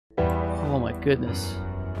Oh my goodness.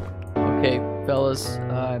 Okay, fellas,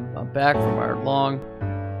 I'm back from our long,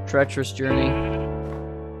 treacherous journey.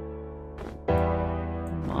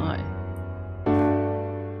 Oh my.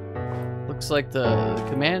 Looks like the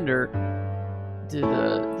commander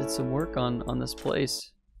did some work on this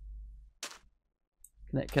place.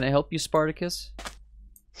 Can I help you, Spartacus?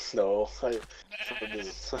 No, I'm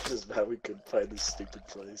just mad we couldn't find this stupid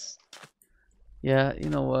place. Yeah, you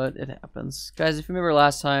know what? It happens. Guys, if you remember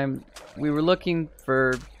last time, we were looking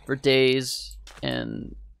for days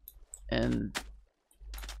and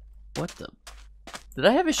what the? Did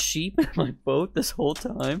I have a sheep in my boat this whole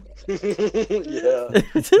time? Yeah.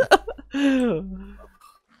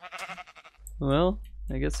 Well,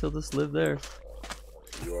 I guess he'll just live there.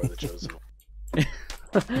 You are the chosen one.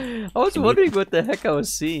 I was wondering what the heck I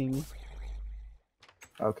was seeing.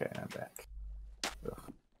 Okay, I'm back.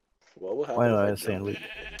 What will happen? Why if don't I I was saying we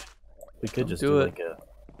could Don't just do do it. like a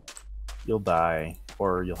you'll die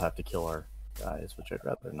or you'll have to kill our guys, which I'd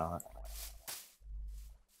rather not.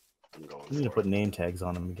 I'm going We need to for put it. name tags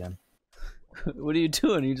on them again. What are you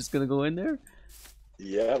doing? Are you just gonna go in there?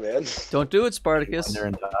 Yeah, man. Don't do it, Go in Spartacus. there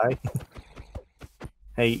and die.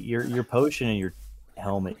 Hey, your potion and your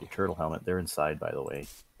helmet, your turtle helmet, they're inside, by the way.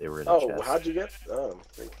 They were in the Oh, chest. how'd you get? Oh,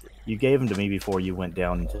 thank you. You gave them to me before you went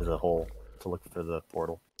down into the hole to look for the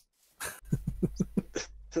portal.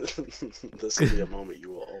 This will be a moment you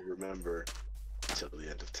will all remember until the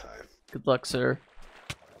end of time. Good luck, sir.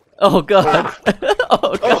 Oh god.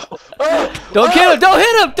 Oh no. Oh, Don't hit him! Don't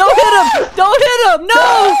hit him! Don't hit him! Don't hit him!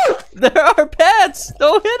 No! There are pets!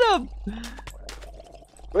 Don't hit him!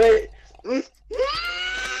 wait.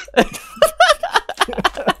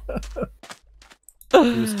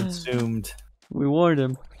 He was consumed. We warned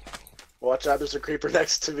him. Watch out, there's a creeper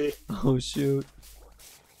next to me. Oh shoot.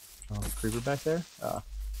 Oh, creeper back there? Ah.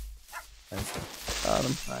 Nice. Got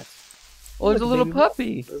him. Nice. Oh, there's a Look, little baby.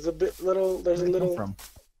 puppy. There's a bit little. There's a Where'd it come little. from?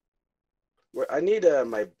 Where I need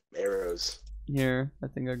my arrows. Here, I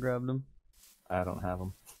think I grabbed him. I don't have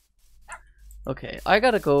them. Okay, I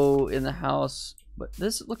gotta go in the house, but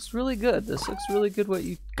this looks really good. This looks really good. What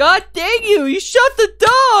you? God dang you! You shot the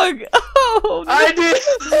dog! Oh no! I did.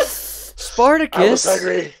 Spartacus! I was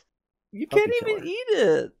hungry. You Puppy can't even killer. eat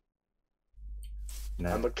it. No.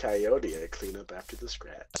 I'm a coyote. I clean up after the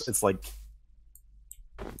scraps. It's like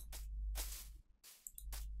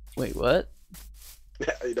Wait, what?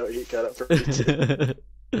 You know, he got it for me too.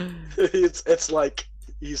 It's like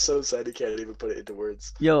he's so sad he can't even put it into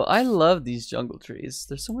words. Yo, I love these jungle trees.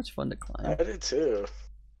 They're so much fun to climb. I did too.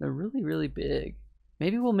 They're really, really big.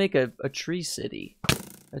 Maybe we'll make a tree city.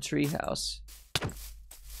 A tree house.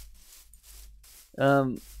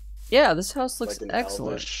 Yeah, this house looks Like an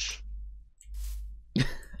excellent. Elvish.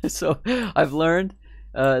 So, I've learned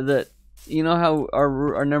that, you know how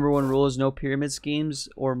our number one rule is no pyramid schemes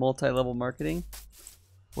or multi-level marketing?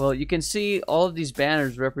 Well, you can see all of these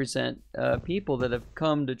banners represent people that have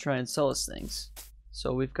come to try and sell us things.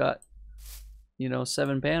 So we've got, you know,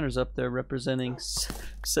 7 banners up there representing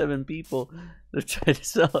 7 people that try to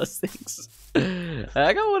sell us things.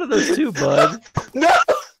 I got one of those too, bud. No.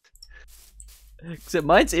 Except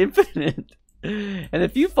mine's infinite. And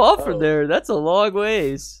if you fall from there, that's a long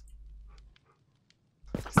ways.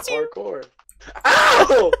 Parkour.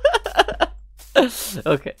 Ow!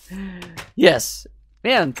 Okay. Yes.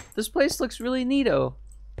 Man, this place looks really neato.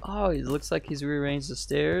 Oh, it looks like he's rearranged the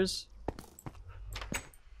stairs.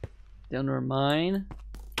 Down to our mine.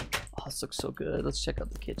 Oh, this looks so good. Let's check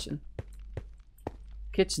out the kitchen.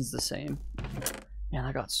 Kitchen's the same. Man,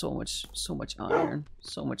 I got so much iron,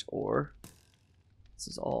 so much ore. This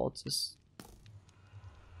is all just...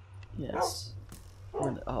 Yes.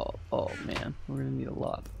 Oh man, we're gonna need a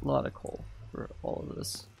lot of coal for all of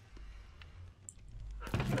this.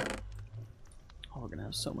 Oh, we're gonna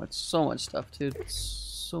have so much stuff, dude.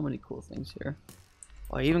 So many cool things here.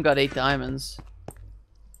 Oh, I even got 8 diamonds.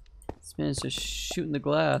 This man's just shooting the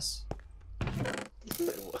glass.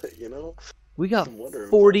 What, you know? We got I'm wondering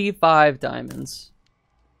 45 diamonds.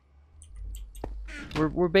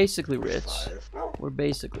 We're basically rich. We're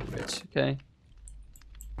basically rich, okay?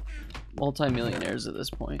 Multi-millionaires at this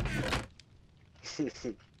point.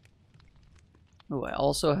 Oh, I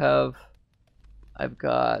also have... I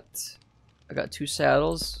got 2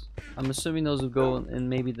 saddles. I'm assuming those would go in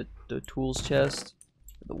maybe the tools chest,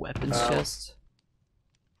 or the weapons chest.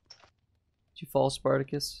 Did you fall,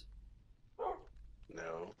 Spartacus?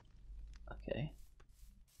 No. Okay.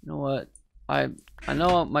 You know what? I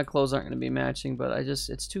know my clothes aren't going to be matching, but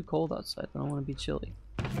it's too cold outside. I don't want to be chilly.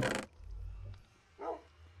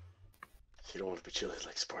 You don't want to be chilly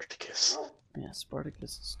like Spartacus. Yeah,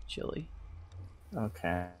 Spartacus is chilly.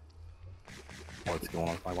 okay. What's going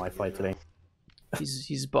on with my Wi-Fi today?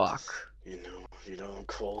 He's Bach. You know I'm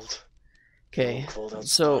cold. Okay, I'm cold outside.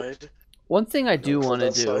 so one thing I do want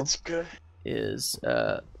to do Good. is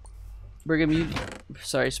Brigham,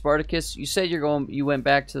 Spartacus, you said you went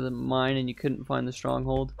back to the mine and you couldn't find the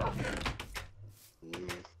stronghold.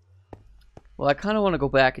 Well, I kind of want to go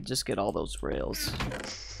back and just get all those rails.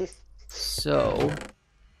 So,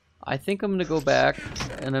 I think I'm gonna go back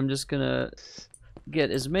and I'm just gonna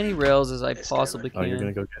get as many rails as I possibly can. Oh, you're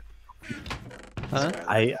gonna go get. Huh?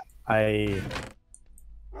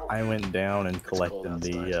 I went down and collected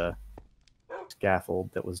the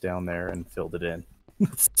scaffold that was down there and filled it in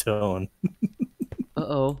with stone.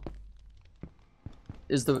 Uh-oh.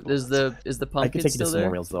 Is the I pumpkin can take you to still some there?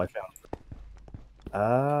 more rails though. I found.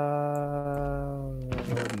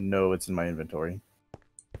 No, it's in my inventory.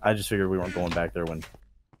 I just figured we weren't going back there when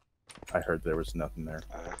I heard there was nothing there.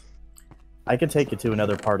 I can take you to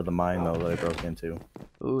another part of the mine though that I broke into.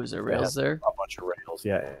 Ooh, is there rails there? A bunch of rails,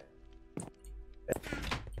 yeah.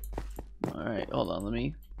 All right, hold on.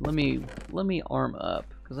 Let me arm up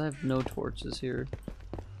because I have no torches here.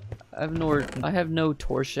 I have no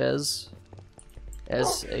torches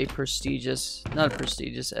as a prestigious, not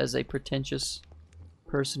prestigious, as a pretentious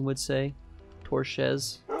person would say.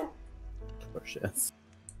 Torches. Torches.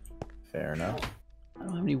 Fair enough. I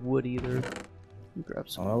don't have any wood either. Let me grab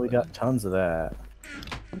some. Well, we wood. got tons of that.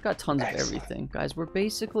 We've got tons of everything, guys. We're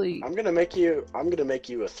basically. I'm gonna make you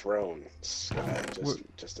a throne, Sky.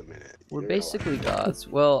 Just a minute. We're basically gods.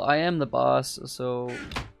 Well, I am the boss, so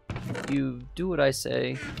you do what I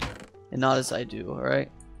say, and not as I do. All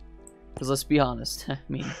right? Because let's be honest. I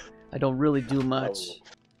mean, I don't really do much.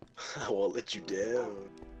 I won't let you down.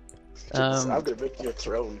 I'm gonna make you a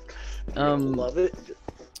throne. Love it.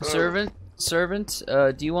 Servant,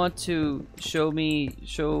 do you want to show me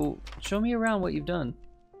around what you've done?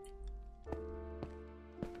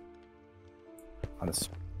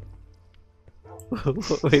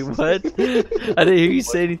 Wait, what? I didn't hear you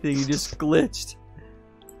say anything. You just glitched.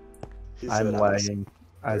 I'm lagging.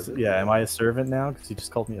 Yeah, am I a servant now? Because you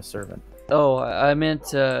just called me a servant. Oh, I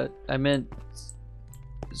meant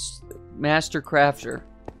master crafter.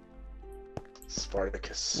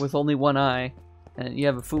 Spartacus. With only one eye, and you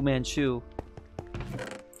have a Fu Manchu.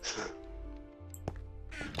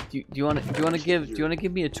 Do you want to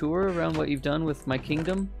give me a tour around what you've done with my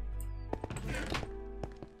kingdom?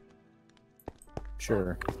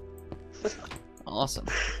 Sure. Awesome.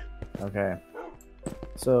 Okay.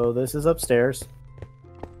 So this is upstairs.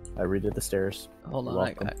 I redid the stairs. Hold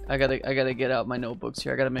on, I gotta get out my notebooks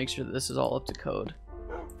here. I gotta make sure that this is all up to code.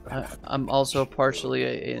 I'm also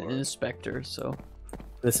partially an inspector, so.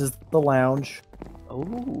 This is the lounge.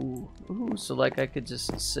 Ooh, so like I could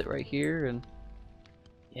just sit right here and.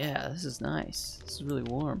 Yeah, this is nice. This is really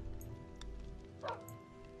warm.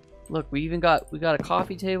 Look, we got a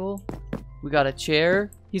coffee table. We got a chair.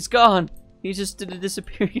 He's gone. He just did a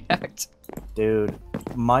disappearing act. Dude,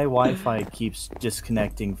 my Wi-Fi keeps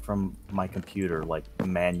disconnecting from my computer, like,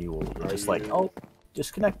 manually. Just like, oh,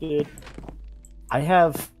 disconnected. I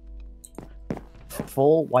have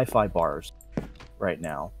full Wi-Fi bars right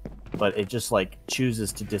now, but it just, like,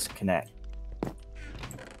 chooses to disconnect.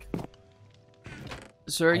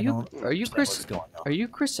 So are you Chris? Are you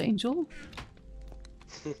Chris Angel?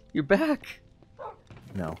 You're back.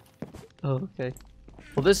 No. Oh, okay.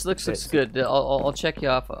 Well, this looks good. I'll check you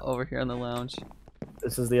off over here on the lounge.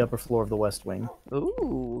 This is the upper floor of the West Wing.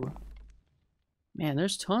 Ooh. Man,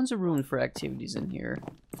 there's tons of room for activities in here.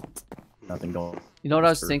 Nothing going. You know what I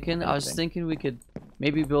was thinking? I was thinking we could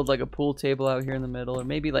maybe build like a pool table out here in the middle, or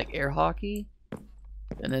maybe like air hockey,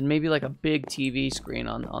 and then maybe like a big TV screen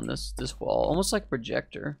on this wall, almost like a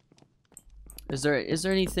projector. Is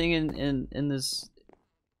there anything in this,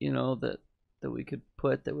 you know, that we could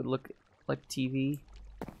put that would look like TV?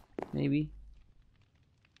 Maybe.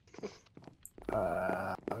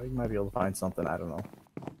 You might be able to find something. I don't know.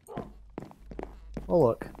 Well,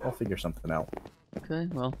 look, I'll figure something out. Okay.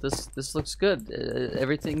 Well, this looks good.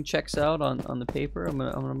 Everything checks out on the paper. I'm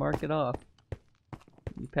gonna mark it off.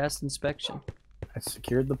 You passed inspection. I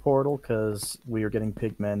secured the portal because we are getting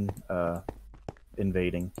pigmen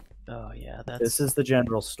invading. Oh yeah, This is the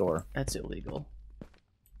general store. That's illegal.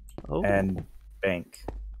 Oh. And bank.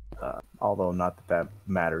 Although not that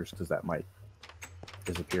matters because that might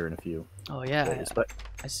disappear in a few days. But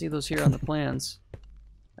I see those here on the plans.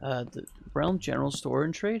 The Realm General Store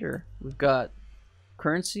and Trader. We've got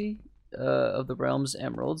currency of the Realm's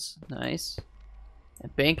emeralds. Nice.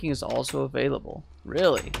 And banking is also available.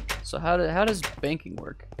 Really? So how does banking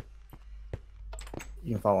work?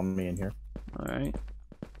 you can follow me in here. All right.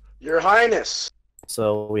 Your Highness.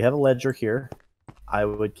 So we have a ledger here. I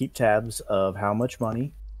would keep tabs of how much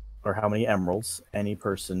money or how many emeralds any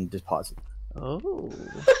person deposits. Oh.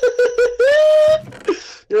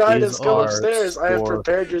 Your Highness, These go are upstairs. I have store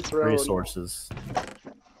prepared your throne. resources.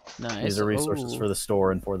 Nice. These are resources for the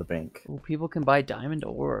store and for the bank. Oh, people can buy diamond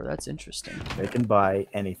ore. That's interesting. They can buy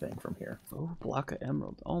anything from here. Oh, block of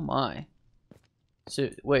emerald. Oh my. So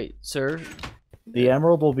wait, sir. The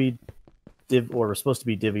emerald will be or supposed to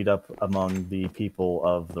be divvied up among the people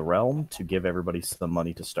of the realm to give everybody some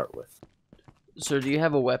money to start with. Sir, do you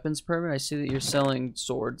have a weapons permit? I see that you're selling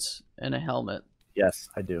swords and a helmet. Yes,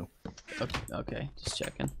 I do. Okay, just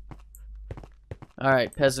checking. All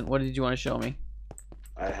right, peasant. What did you want to show me?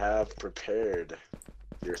 I have prepared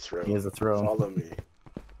your throne. He has a throne. Follow me.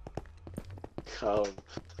 Come.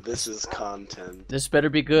 This is content. This better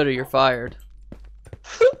be good, or you're fired.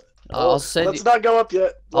 I'll send Let's you. not go up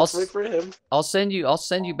yet. Let's I'll wait for him. I'll send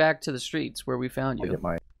you back to the streets where we found I'll you. get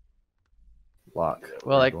my lock.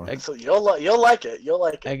 Well, So you'll like it. You'll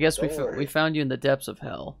like it. I guess Don't worry. we found you in the depths of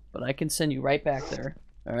hell, but I can send you right back there.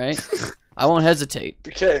 All right, I won't hesitate.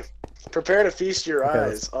 Okay. Prepare to feast your Okay,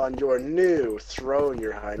 eyes on your new throne,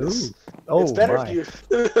 Your Highness. Ooh. Oh It's better my. if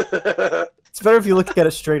you. It's better if you look at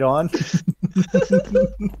it straight on.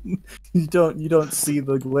 you don't see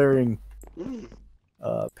the glaring Mm.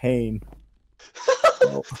 pain.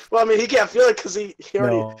 Well, I mean, he can't feel it because he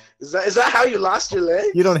already. No, Is that how you lost your leg?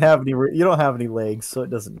 you don't have any legs, so it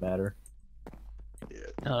doesn't matter. Yeah.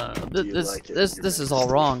 No. Do you This like it? this is all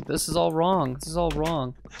wrong. This is all wrong. This is all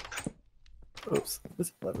wrong. Oops, this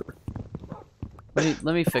is clever. Let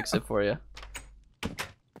me fix it for you.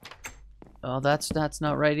 Oh, that's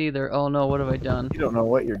not right either. Oh no, what have I done? You don't know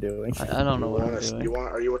what you're doing. I don't know what I'm doing.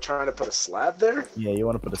 Are you trying to put a slab there? Yeah, you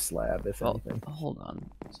want to put a slab, if Oh, anything. hold on.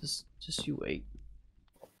 Just you wait.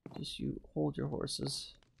 Just you hold your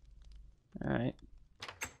horses. All right.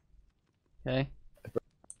 Okay.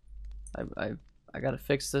 I gotta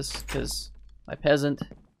fix this because my peasant.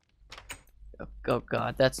 Oh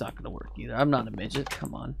God, that's not gonna work either. I'm not a midget.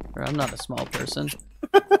 Come on, or I'm not a small person.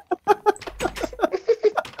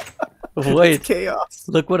 Wait, It's chaos.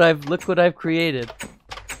 look what I've created.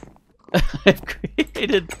 I've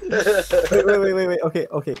created. Wait.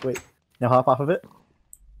 Okay, wait. Now hop off of it.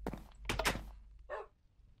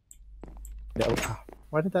 Yeah,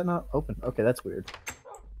 why did that not open? Okay, that's weird.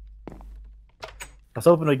 I was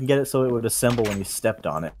hoping we can get it so it would assemble when you stepped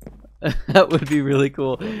on it. That would be really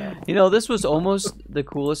cool. You know, this was almost the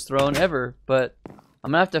coolest throne ever, but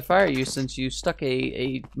I'm gonna have to fire you since you stuck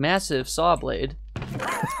a massive saw blade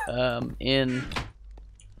in.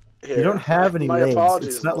 Here, You don't have any my legs.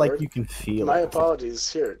 apologies, It's not Lord. like you can feel My it.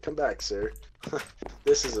 apologies. Here, come back, sir.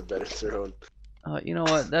 This is a better throne. You know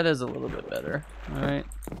what? That is a little bit better. All right.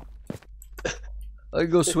 I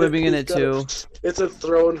go swimming in it He's got too. It's a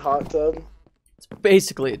throne hot tub. It's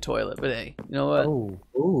basically a toilet, but hey, you know what?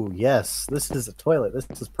 Oh, yes. This is a toilet. This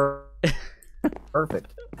is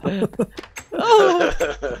perfect.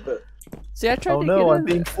 Oh! See, I tried Oh to no, get I'm in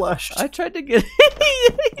being there. flushed. I tried to get.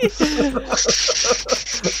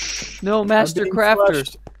 No, Master being Crafter,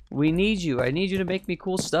 flushed. we need you. I need you to make me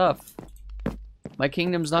cool stuff. My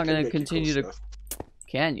kingdom's not I can going to make you cool continue to. stuff.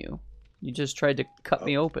 Can you? You just tried to cut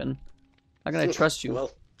me open. I'm gonna trust you.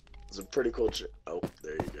 Well, it's a pretty cool chair. Oh,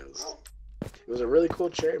 there he goes. It was a really cool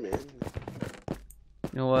chair, man. You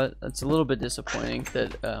know what? That's a little bit disappointing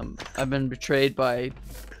that I've been betrayed by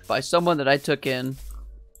someone that I took in,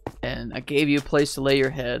 and I gave you a place to lay your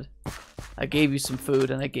head. I gave you some food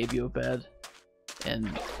and I gave you a bed, and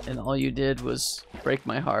all you did was break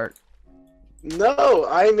my heart. No,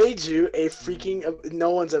 I made you a freaking. No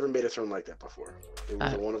one's ever made a throne like that before. It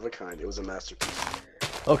was a one of a kind. It was a masterpiece.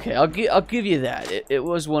 Okay, I'll give you that. It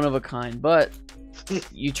was one of a kind, but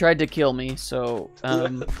you tried to kill me, so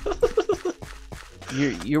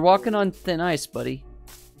you're walking on thin ice, buddy.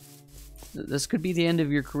 This could be the end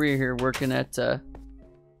of your career here, working at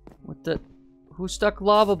who stuck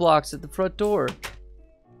lava blocks at the front door?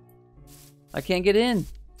 I can't get in.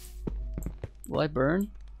 Will I burn?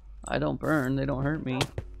 I don't burn. They don't hurt me.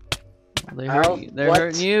 Well, they hurt you. They're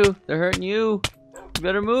hurting you. They're hurting you. You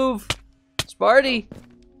better move, Sparty.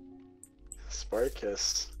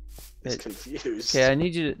 Spartacus is confused. Okay, I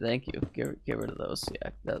need you to. Thank you. Get rid of those. Yeah,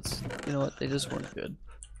 that's. You know what? They just weren't good.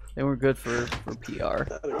 They weren't good for PR.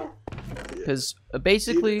 Because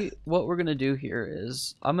basically, what we're gonna do here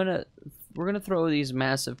is we're gonna throw these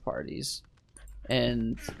massive parties,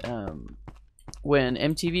 and when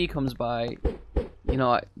MTV comes by, you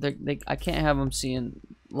know, I can't have them seeing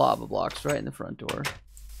lava blocks right in the front door.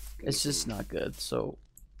 It's just not good. So,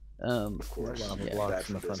 Of course. Lava Yeah, blocks bad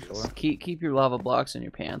in the for front business. door. keep your lava blocks in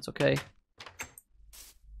your pants, okay?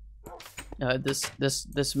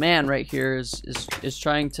 this man right here is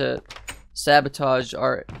trying to sabotage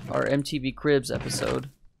our MTV Cribs episode,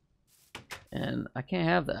 and I can't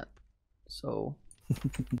have that. So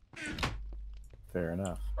fair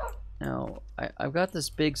enough. now I've got this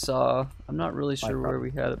big saw. I'm not really sure where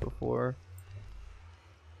we had it before.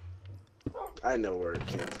 I know where it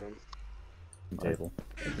came from. Table.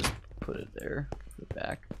 I just put it there. Put it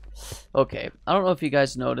back. Okay, I don't know if you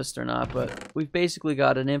guys noticed or not, but we've basically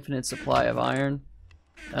got an infinite supply of iron.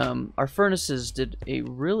 Our furnaces did a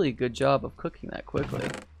really good job of cooking that quickly.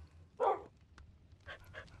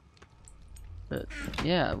 But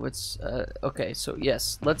yeah, let's okay. So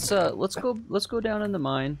yes, let's go down in the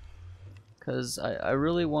mine, cause I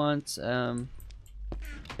really want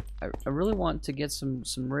I really want to get some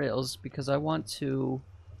rails, because I want to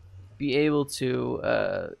be able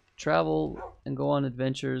to travel and go on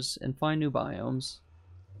adventures and find new biomes,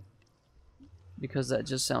 because that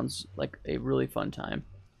just sounds like a really fun time.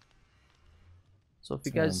 So if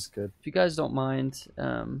you guys don't mind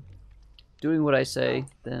doing what I say,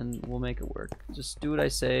 then we'll make it work. Just do what I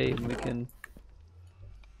say, and we can.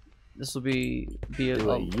 This will be a. Do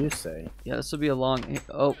what you say. Yeah, this will be a long.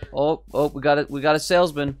 Oh! We got it. We got a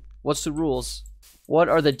salesman. What's the rules? What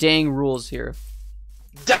are the dang rules here?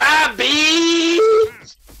 Diabetes!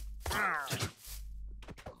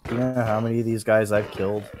 You know how many of these guys I've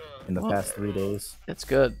killed in the past 3 days? It's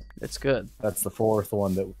good. It's good. That's the 4th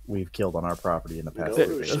one that we've killed on our property in the You past know 3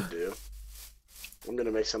 what we days. should do? I'm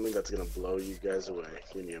gonna make something that's gonna blow you guys away.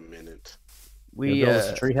 Give me a minute. We build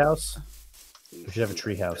us a treehouse. We should have a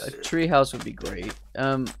treehouse. a treehouse would be great.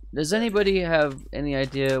 Does anybody have any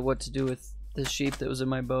idea what to do with the sheep that was in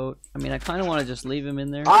my boat? I mean, I kind of want to just leave him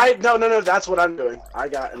in there. No. That's what I'm doing. I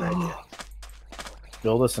got an idea.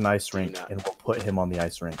 Build us an ice rink, and we'll put him on the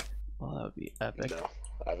ice rink. Well, that would be epic. No,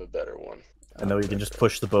 I have a better one. And then we can just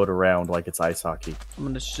push the boat around like it's ice hockey. I'm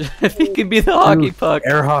gonna if he could be the hockey puck.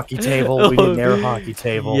 Air hockey table. We need an air hockey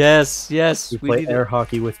table. Yes. We play air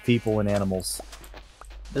hockey with people and animals.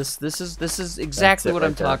 This is exactly what I'm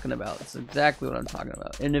right there. talking about. It's exactly what I'm talking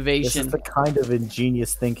about. This Innovation. is the kind of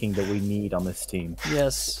ingenious thinking that we need on this team.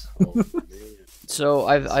 Yes. Oh, man. So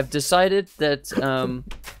I've decided that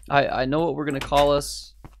I know what we're gonna call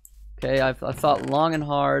us. Okay, I've thought long and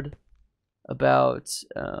hard about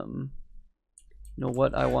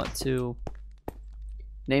what I want to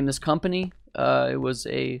name this company. It was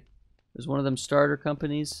one of them starter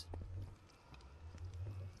companies.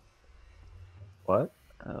 What?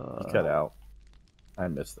 You cut out. I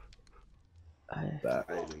missed it. That.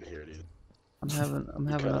 I didn't hear it either. I'm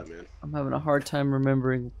having a hard time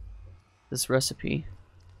remembering this recipe.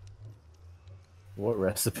 What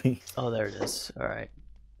recipe? Oh, there it is. All right.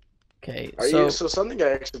 Okay. So something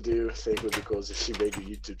I actually do think would be cool is if you make your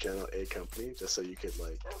YouTube channel a company, just so you could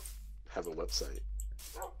like have a website.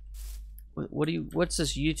 What's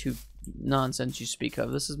this YouTube nonsense you speak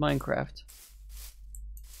of? This is Minecraft.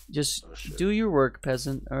 Just do your work,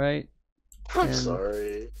 peasant. All right. I'm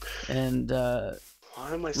sorry. And why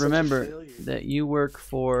am I such remember a failure? that you work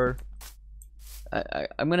for.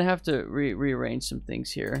 I'm gonna have to rearrange some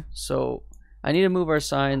things here. So I need to move our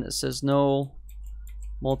sign that says no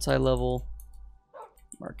multi-level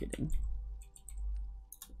marketing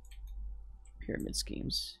pyramid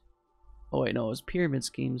schemes. Oh wait, no, it was pyramid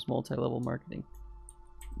schemes, multi-level marketing.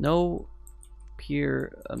 No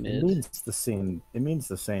pyramid. It means the same. It means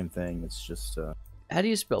the same thing. It's just how do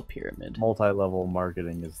you spell pyramid? multi-level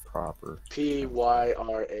marketing is proper. PYRAMID.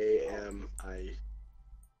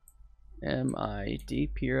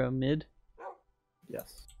 Pyramid.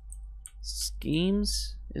 Yes.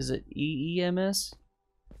 Schemes? Is it EEMS?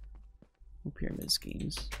 Oh, pyramid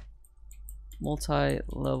schemes.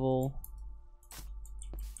 Multi-level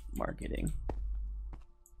marketing.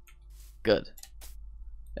 Good.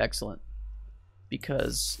 Excellent.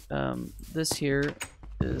 Because this here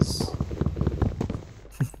is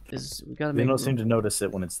we gotta make. They don't seem to notice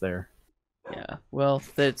it when it's there. Yeah. Well,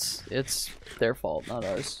 it's their fault, not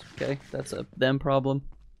ours. Okay, that's a them problem.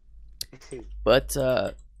 But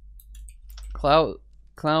Clout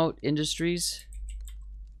Industries.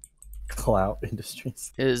 Clout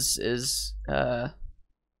Industries is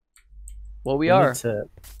what we are.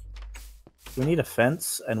 We need a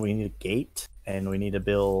fence, and we need a gate, and we need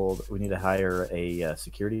to hire a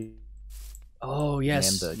security. Oh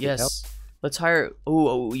yes, and, yes. Let's hire.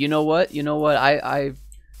 Oh, you know what? I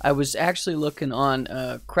was actually looking on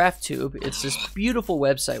CraftTube. It's this beautiful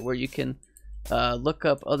website where you can look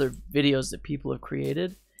up other videos that people have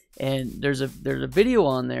created, and there's a video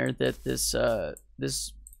on there that this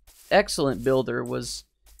excellent builder was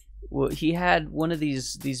Well, he had one of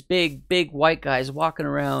these big white guys walking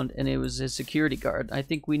around, and it was his security guard. I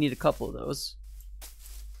think we need a couple of those.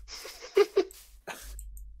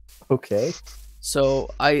 Okay. So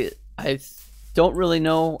I don't really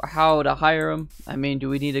know how to hire him. I mean, do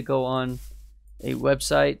we need to go on a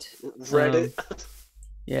website? Reddit.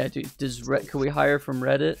 Yeah. Can we hire from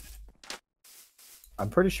Reddit? I'm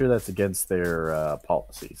pretty sure that's against their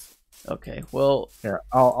policies. Okay. Well. Here,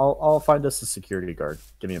 I'll find us a security guard.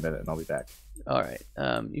 Give me a minute, and I'll be back. All right.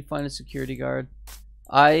 You find a security guard.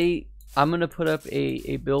 I'm gonna put up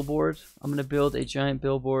a billboard. I'm gonna build a giant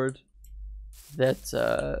billboard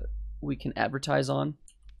that we can advertise on.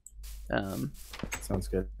 Sounds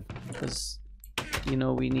good. Because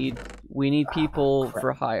we need people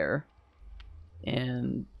for hire,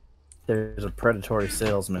 and there's a predatory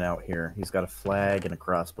salesman out here. He's got a flag and a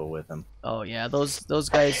crossbow with him. Oh yeah, those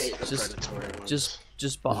guys just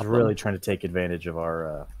bop He's 'em. really trying to take advantage of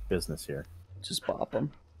our business here. Just bop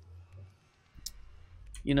them.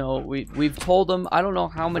 We've told them. I don't know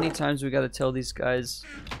how many times we got to tell these guys,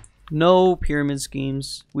 no pyramid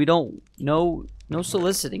schemes. We don't no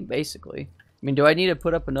soliciting. Basically, I mean, do I need to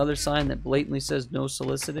put up another sign that blatantly says no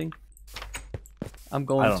soliciting? I'm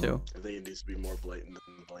going to. I think it needs to be more blatant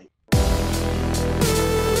than blatant.